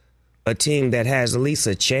to a team that has at least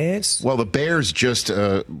a chance. Well, the Bears just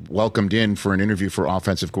welcomed in for an interview for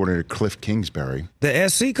offensive coordinator Cliff Kingsbury. The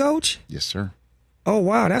SC coach? Yes, sir. Oh,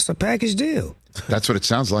 wow. That's a package deal. That's what it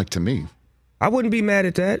sounds like to me. I wouldn't be mad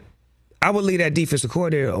at that. I would leave that defensive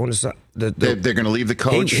coordinator on the side. They're going to leave the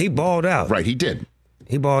coach? He balled out. Right, he did.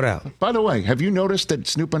 He balled out. By the way, have you noticed that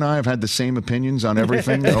Snoop and I have had the same opinions on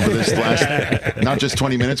everything over this last, not just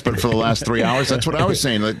 20 minutes, but for the last 3 hours? That's what I was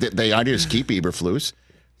saying. The idea is keep Eberflus.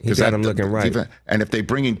 He got him looking right. And if they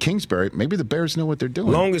bring in Kingsbury, maybe the Bears know what they're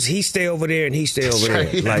doing. Long as he stay over there and he stay over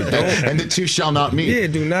there. Yeah. Like, and the two shall not meet. Yeah,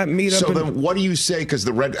 do not meet up. So then what do you say? Because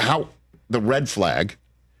the red flag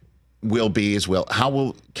will be as well, how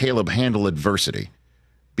will Caleb handle adversity?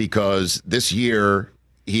 Because this year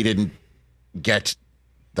he didn't get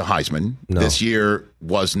the Heisman. No. This year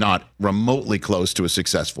was not remotely close to a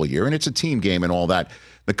successful year, and it's a team game and all that.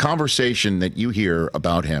 The conversation that you hear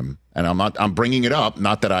about him, and I'm bringing it up,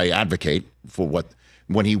 not that I advocate for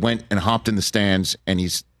when he went and hopped in the stands and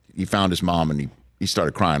he found his mom and he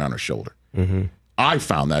started crying on her shoulder. Mm-hmm. I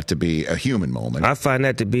found that to be a human moment. I find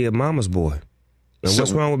that to be a mama's boy. And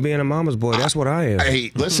what's wrong with being a mama's boy? That's what I am.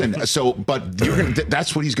 Hey, listen, but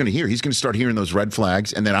that's what he's going to hear. He's going to start hearing those red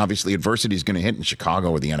flags, and then obviously adversity is going to hit in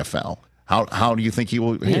Chicago or the NFL. How do you think he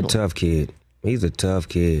will handle it? He's a tough kid. He's a tough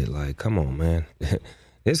kid. Like, come on, man.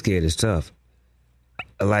 This kid is tough.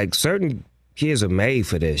 Like, certain kids are made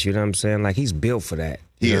for this, you know what I'm saying? Like, he's built for that.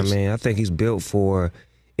 You know what I mean? I think he's built for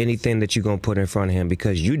anything that you're going to put in front of him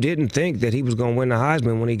because you didn't think that he was going to win the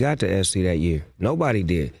Heisman when he got to SC that year. Nobody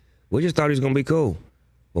did. We just thought he was going to be cool.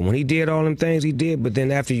 But when he did all them things, he did. But then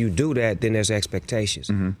after you do that, then there's expectations.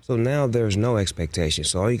 Mm-hmm. So now there's no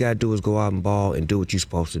expectations. So all you got to do is go out and ball and do what you're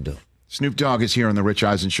supposed to do. Snoop Dogg is here on the Rich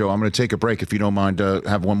Eisen Show. I'm going to take a break if you don't mind.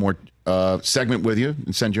 Have one more segment with you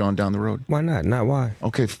and send you on down the road. Why not? Not why.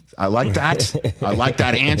 Okay. I like that. I like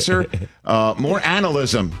that answer. More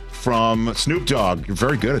analysis from Snoop Dogg. You're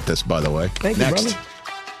very good at this, by the way. Thank you, brother.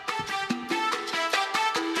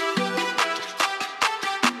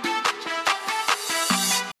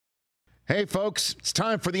 Hey, folks, it's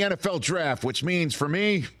time for the NFL draft, which means for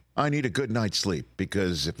me, I need a good night's sleep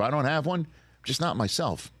because if I don't have one, I'm just not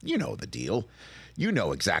myself. You know the deal. You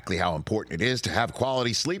know exactly how important it is to have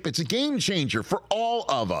quality sleep. It's a game changer for all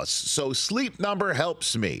of us. So Sleep Number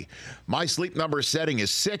helps me. My Sleep Number setting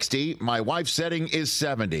is 60. My wife's setting is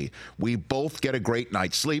 70. We both get a great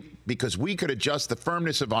night's sleep because we could adjust the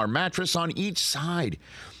firmness of our mattress on each side.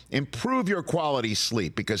 Improve your quality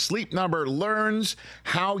sleep because Sleep Number learns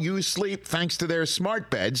how you sleep thanks to their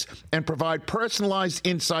smart beds and provide personalized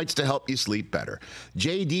insights to help you sleep better.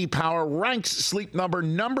 J.D. Power ranks Sleep Number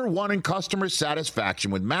 #1 in customer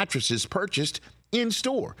satisfaction with mattresses purchased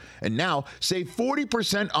in-store. And now, save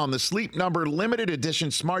 40% on the Sleep Number limited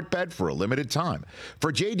edition smart bed for a limited time.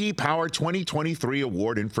 For J.D. Power 2023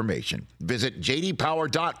 award information, visit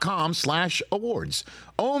jdpower.com/awards.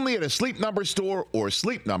 Only at a Sleep Number store or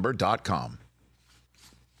sleepnumber.com.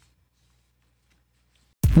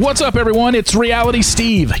 What's up, everyone? It's Reality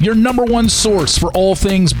Steve, your #1 source for all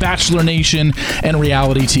things Bachelor Nation and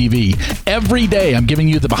reality TV. Every day, I'm giving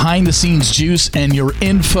you the behind-the-scenes juice and your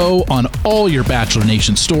info on all your Bachelor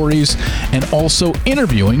Nation stories and also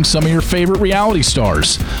interviewing some of your favorite reality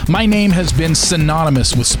stars. My name has been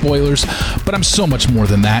synonymous with spoilers, but I'm so much more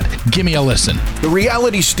than that. Give me a listen. The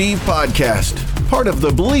Reality Steve Podcast, part of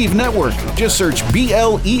the Believe Network. Just search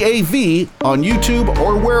BLEAV on YouTube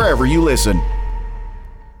or wherever you listen.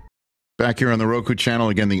 Back here on the Roku channel,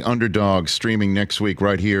 again, the Underdog streaming next week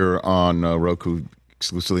right here on Roku,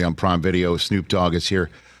 exclusively on Prime Video. Snoop Dogg is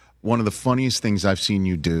here. One of the funniest things I've seen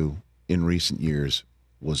you do in recent years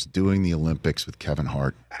was doing the Olympics with Kevin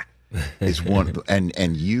Hart. Is one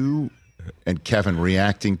and you and Kevin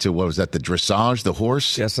reacting to, what was that, the dressage, the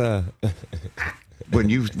horse? Yes, sir.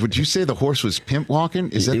 Would you say the horse was pimp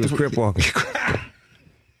walking? He was crip walking.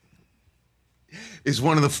 is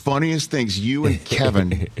one of the funniest things. You and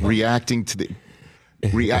Kevin reacting to the.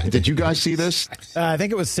 Did you guys see this? I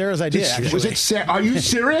think it was Sarah's idea. Was it Sarah? Are you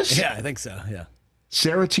serious? Yeah, I think so. Yeah.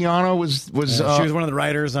 Sarah Tiano was she was one of the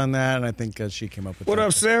writers on that, and I think she came up with. What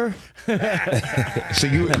up, Sarah? So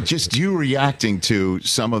you reacting to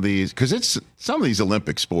some of these, because some of these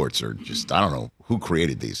Olympic sports are just, I don't know who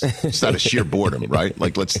created these. It's out of sheer boredom, right?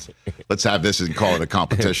 Like let's have this and call it a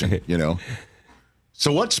competition, you know.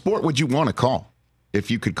 So what sport would you want to call if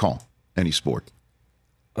you could call any sport?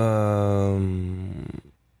 What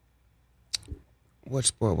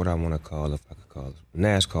sport would I want to call if I could call it?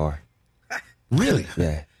 NASCAR. Really?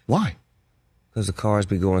 Yeah. Why? Because the cars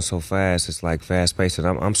be going so fast. It's like fast paced, and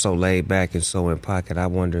I'm so laid back and so in pocket. I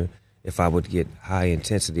wonder if I would get high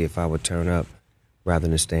intensity if I would turn up rather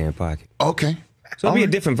than stay in pocket. Okay. So it'd be a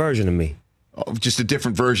different version of me. Oh, just a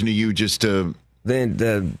different version of you. Just to then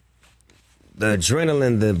the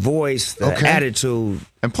adrenaline, the voice, the attitude.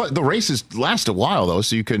 And the races last a while, though,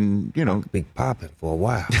 so you can, be popping for a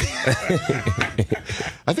while.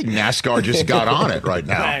 I think NASCAR just got on it right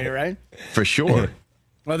now. Right? For sure.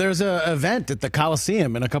 Well, there's an event at the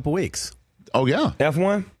Coliseum in a couple weeks. Oh, yeah.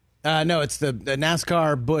 F1? No, it's the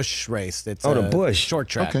NASCAR Busch race. It's the Busch. Short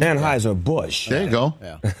track. Okay. Anheuser-Busch. There you go.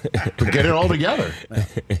 Yeah. Get it all together.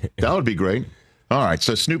 That would be great. All right,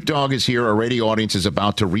 so Snoop Dogg is here. Our radio audience is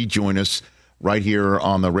about to rejoin us right here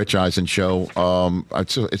on the Rich Eisen Show.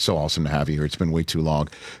 It's so awesome to have you here. It's been way too long.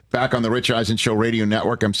 Back on the Rich Eisen Show radio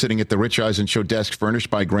network, I'm sitting at the Rich Eisen Show desk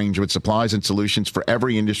furnished by Grainger with supplies and solutions for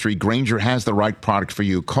every industry. Grainger has the right product for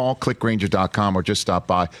you. Call clickgrainger.com or just stop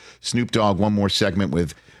by. Snoop Dogg, one more segment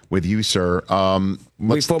with you, sir.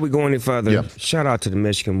 Before we go any further, shout out to the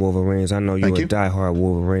Michigan Wolverines. I know you're a diehard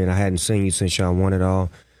Wolverine. I hadn't seen you since y'all won it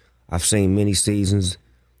all. I've seen many seasons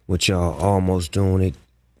with y'all almost doing it.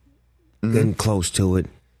 Getting close to it.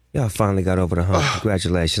 Y'all finally got over the hump.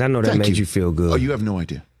 Congratulations. I know that made you feel good. Oh, you have no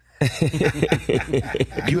idea.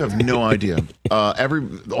 You have no idea.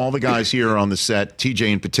 All the guys here on the set,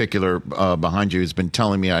 TJ in particular, behind you, has been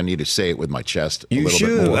telling me I need to say it with my chest a little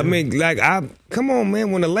bit more. I mean, come on,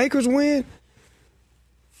 man. When the Lakers win,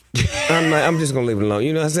 I'm just gonna leave it alone.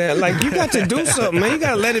 You know what I'm saying? Like, you got to do something, man. You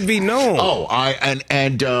got to let it be known. Oh,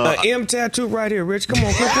 M tattoo right here, Rich. Come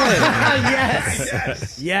on, quit playing.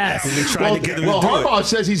 Yes. Harbaugh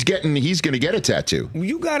says he's going to get a tattoo.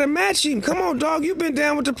 You got to match him. Come on, dog. You've been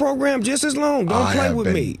down with the program just as long. Don't play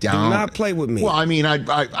with me. Do not play with me. Well, I mean,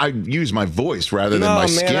 I use my voice rather than my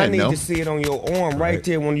skin. I need to see it on your arm right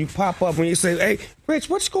there when you pop up when you say, "Hey, Rich,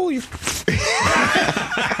 what school you?"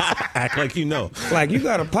 Act like you know. Like, you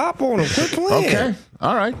got to pop on them. Quit playing. Okay.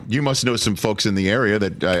 All right. You must know some folks in the area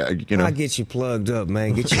that, I get you plugged up,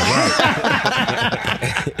 man. Get you right.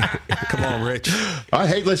 Come on, Rich.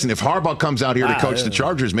 Hey, listen, if Harbaugh comes out here to coach the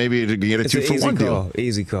Chargers, maybe it'd get a 2-for-1 deal.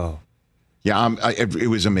 Easy call. Yeah, it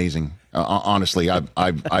was amazing. Honestly, I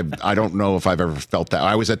don't know if I've ever felt that.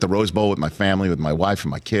 I was at the Rose Bowl with my family, with my wife and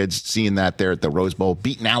my kids, seeing that there at the Rose Bowl,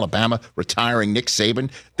 beating Alabama, retiring Nick Saban,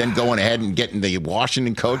 then going ahead and getting the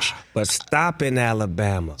Washington coach. But stop in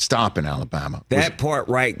Alabama. That part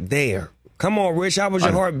right there. Come on, Rich. How was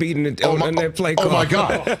your heart beating in that play call? Oh, my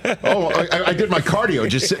God. I did my cardio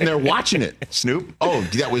just sitting there watching it, Snoop. Oh,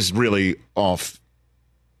 that was really off.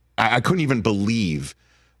 I couldn't even believe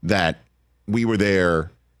that we were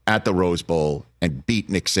there at the Rose Bowl and beat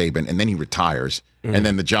Nick Saban, and then he retires, and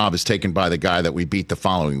then the job is taken by the guy that we beat the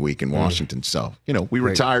following week in Washington. So, we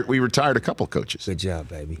retired a couple coaches. Good job,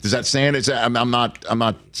 baby. Does that stand? I'm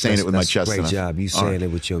not saying it with my chest. Great job. You saying it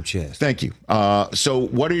with your chest. Thank you. So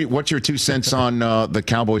what's your 2 cents on the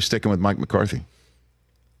Cowboys sticking with Mike McCarthy?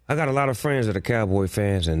 I got a lot of friends that are Cowboy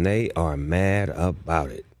fans, and they are mad about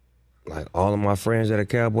it. Like, all of my friends that are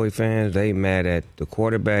Cowboy fans, they mad at the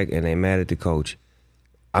quarterback and they mad at the coach.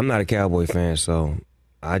 I'm not a Cowboy fan, so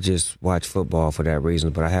I just watch football for that reason.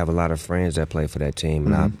 But I have a lot of friends that play for that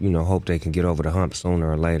team, and I, hope they can get over the hump sooner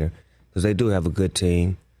or later, because they do have a good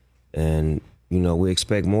team, and we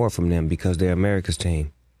expect more from them because they're America's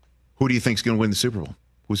team. Who do you think's going to win the Super Bowl?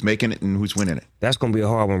 Who's making it and who's winning it? That's going to be a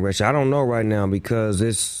hard one, Rich. I don't know right now because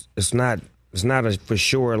it's not a for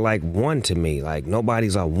sure like one to me. Like,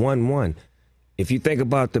 nobody's a 1-1. If you think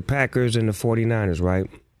about the Packers and the 49ers, right?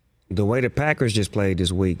 The way the Packers just played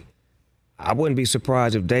this week, I wouldn't be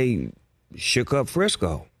surprised if they shook up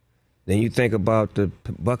Frisco. Then you think about the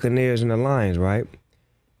Buccaneers and the Lions, right?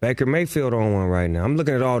 Baker Mayfield on one right now. I'm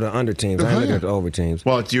looking at all the under teams. I ain't looking at the over teams.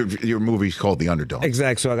 Well, it's your movie's called The Underdog.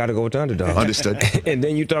 Exactly, so I got to go with the underdog. Understood. And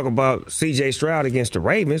then you talk about C.J. Stroud against the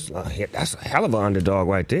Ravens. That's a hell of an underdog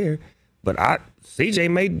right there. But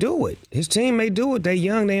CJ may do it. His team may do it. They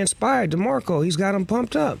young, they inspired. DeMarco, he's got them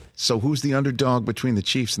pumped up. So who's the underdog between the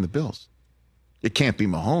Chiefs and the Bills? It can't be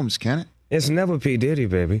Mahomes, can it? It's never P. Diddy,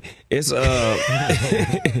 baby. It's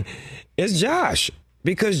it's Josh.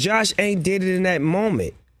 Because Josh ain't did it in that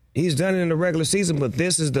moment. He's done it in the regular season, but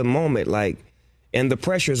this is the moment, and the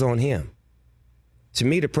pressure's on him. To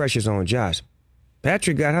me, the pressure's on Josh.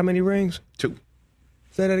 Patrick got how many rings? 2.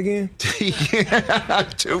 Say that again? Yeah,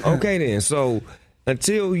 2. Okay, then. So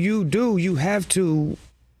until you do, you have to.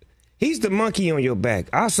 He's the monkey on your back.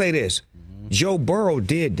 I'll say this. Joe Burrow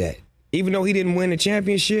did that. Even though he didn't win the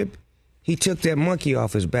championship, he took that monkey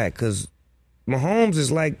off his back because Mahomes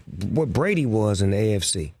is like what Brady was in the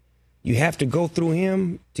AFC. You have to go through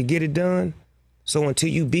him to get it done. So until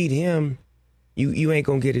you beat him, you ain't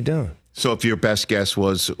going to get it done. So if your best guess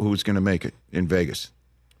was who's going to make it in Vegas?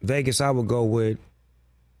 Vegas, I would go with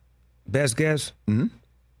best guess?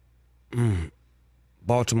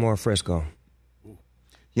 Baltimore, Frisco.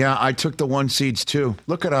 Yeah, I took the 1 seeds too.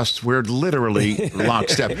 Look at us. We're literally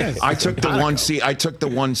lockstep. I took the 1 seed. I took the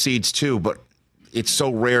 1 seeds too, but it's so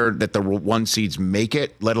rare that the 1 seeds make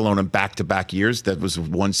it, let alone in back-to-back years. That was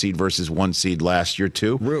 1 seed versus 1 seed last year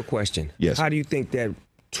too. Real question. Yes. How do you think that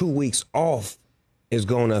 2 weeks off is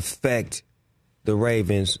going to affect the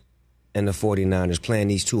Ravens and the 49ers playing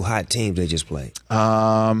these two hot teams they just played?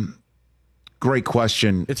 Great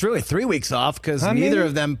question. It's really 3 weeks off because neither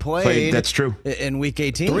of them played. That's true. In Week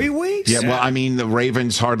 18. 3 weeks? Yeah, well, I mean, the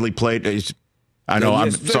Ravens hardly played. I know.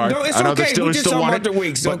 I'm sorry. No, it's I know okay. the Steelers still won it. The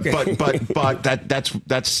weeks. But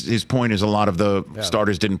that's his point. Is a lot of the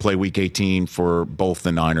starters didn't play Week 18 for both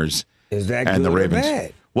the Niners is that and good the Ravens. Or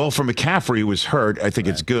bad? Well, for McCaffrey, who was hurt. I think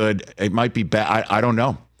it's good. It might be bad. I don't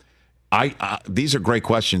know. These are great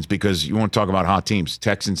questions because you want to talk about hot teams,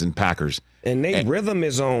 Texans and Packers. And rhythm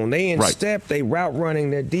is on. They in step. They route running.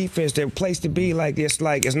 Their defense. Their place to be. It's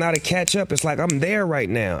not a catch up. It's like I'm there right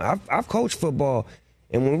now. I've coached football,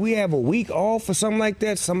 and when we have a week off or something like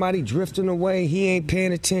that, somebody drifting away, he ain't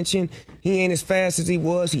paying attention. He ain't as fast as he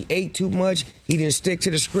was. He ate too much. He didn't stick to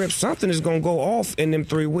the script. Something is gonna go off in them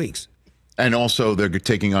 3 weeks. And also, they're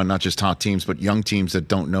taking on not just hot teams, but young teams that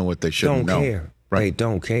don't know what they shouldn't know. Don't care. Right. They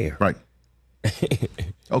don't care. Right.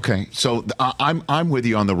 Okay, so I'm with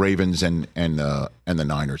you on the Ravens and the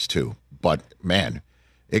Niners too. But man,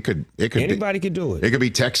 it could anybody could do it. It could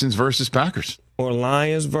be Texans versus Packers or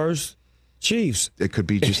Lions versus Chiefs. It could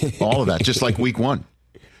be just all of that, just like Week 1.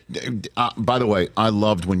 By the way, I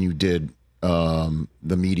loved when you did the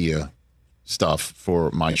media stuff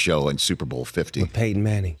for my show in Super Bowl 50 with Peyton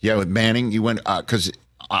Manning. Yeah, with Manning, you went because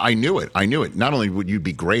I knew it. Not only would you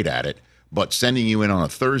be great at it, but sending you in on a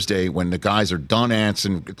Thursday when the guys are done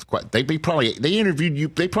answering, they interviewed you.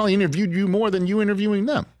 They probably interviewed you more than you interviewing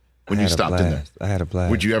them when you stopped in there. I had a blast.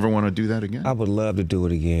 Would you ever want to do that again? I would love to do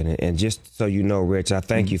it again. And just so you know, Rich, I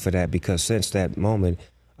thank you for that because since that moment,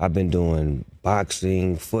 I've been doing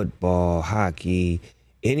boxing, football, hockey,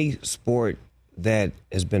 any sport that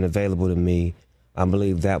has been available to me. I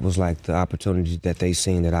believe that was like the opportunity that they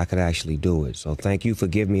seen that I could actually do it. So thank you for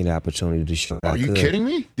giving me the opportunity to show. Are you kidding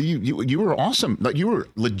me? You were awesome. Like, you were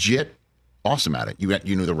legit awesome at it. You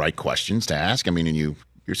knew the right questions to ask. I mean, and you're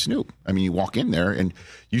Snoop. I mean, you walk in there and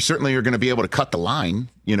you certainly are going to be able to cut the line.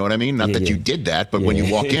 You know what I mean? Not that you did that, but when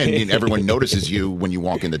you walk in, everyone notices you when you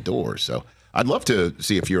walk in the door. So I'd love to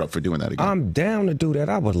see if you're up for doing that again. I'm down to do that.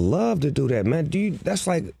 I would love to do that, man. That's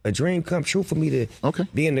like a dream come true for me to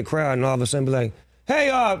be in the crowd and all of a sudden be like, hey,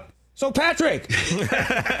 so Patrick,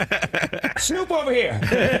 Snoop over here.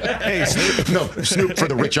 Hey, Snoop. No, Snoop for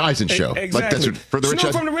the Rich Eisen show. Exactly. Like for the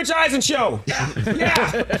Snoop from the Rich Eisen show.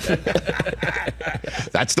 Yeah.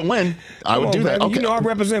 That's the win. I would do that. Man. Okay. You know I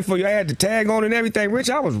represent for you. I had the tag on and everything. Rich,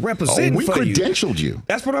 I was representing for you. We credentialed you.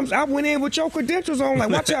 That's what I went in with your credentials on. Like,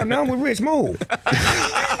 watch out now. I'm with Rich. Move.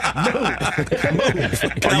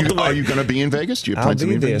 Are you going to be in Vegas? Do you plan I'll to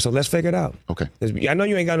be in there. Vegas? So let's figure it out. Okay. I know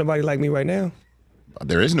you ain't got nobody like me right now.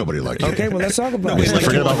 There is nobody like you. Okay, well, let's talk about it. Let's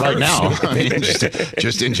forget about right now. I mean,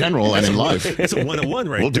 just in general and in life. It's a 1-on-1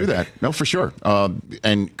 right We'll do that. No, for sure.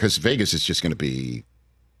 And because Vegas is just going to be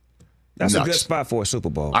That's nuts. a good spot for a Super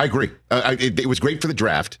Bowl. I agree. It was great for the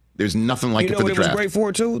draft. There's nothing like it for the draft. You know what it was great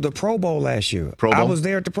for, too? The Pro Bowl last year. Pro Bowl? I was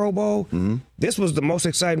there at the Pro Bowl. Mm-hmm. This was the most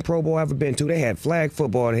exciting Pro Bowl I've ever been to. They had flag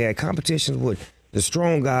football. They had competitions with the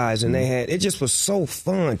strong guys, and it just was so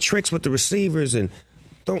fun. Tricks with the receivers, and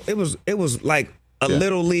it was like a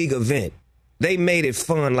little league event. They made it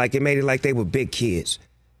fun, it made it like they were big kids.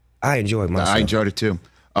 I enjoyed myself. I enjoyed it too.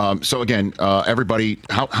 So again, everybody,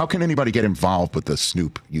 how can anybody get involved with the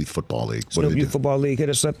Snoop Youth Football League? Snoop Youth Football League. Hit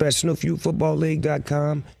us up at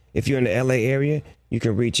SnoopYouthFootballLeague.com. If you're in the LA area, you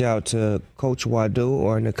can reach out to Coach Wadu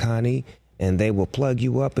or Nakani, and they will plug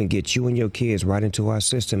you up and get you and your kids right into our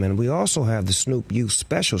system. And we also have the Snoop Youth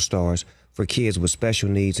Special Stars for kids with special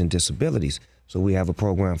needs and disabilities. So we have a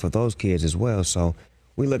program for those kids as well. So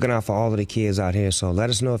we're looking out for all of the kids out here. So let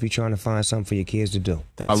us know if you're trying to find something for your kids to do.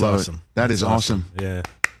 I love it. That is awesome. Yeah.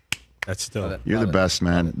 That's dope. You're the best,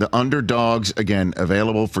 man. The Underdogs, again,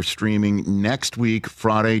 available for streaming next week,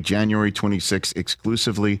 Friday, January 26th,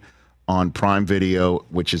 exclusively on Prime Video,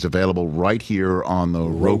 which is available right here on the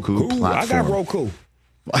Roku platform. I got Roku.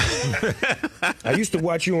 I used to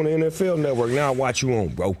watch you on the NFL Network. Now I watch you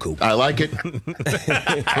on Roku. I like it.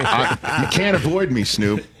 You can't avoid me,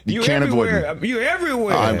 Snoop. You can't avoid me. You're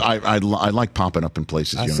everywhere. I like popping up in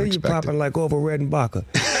places you don't expect. I see you popping like over Redenbacher.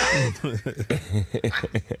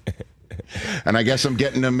 And I guess I'm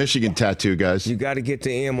getting a Michigan tattoo, guys. You got to get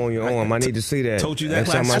the M on your arm. I need to see that. Told you that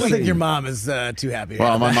last time. I don't think week. your mom is too happy.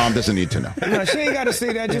 Well, my mom doesn't need to know. No, she ain't got to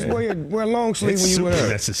see that. Just wear a long sleeve It's when you super wear it.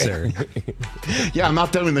 necessary. Yeah, I'm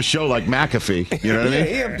not doing the show like McAfee. You know what I mean?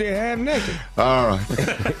 He up there half naked. All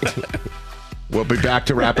right. We'll be back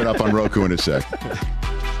to wrap it up on Roku in a sec.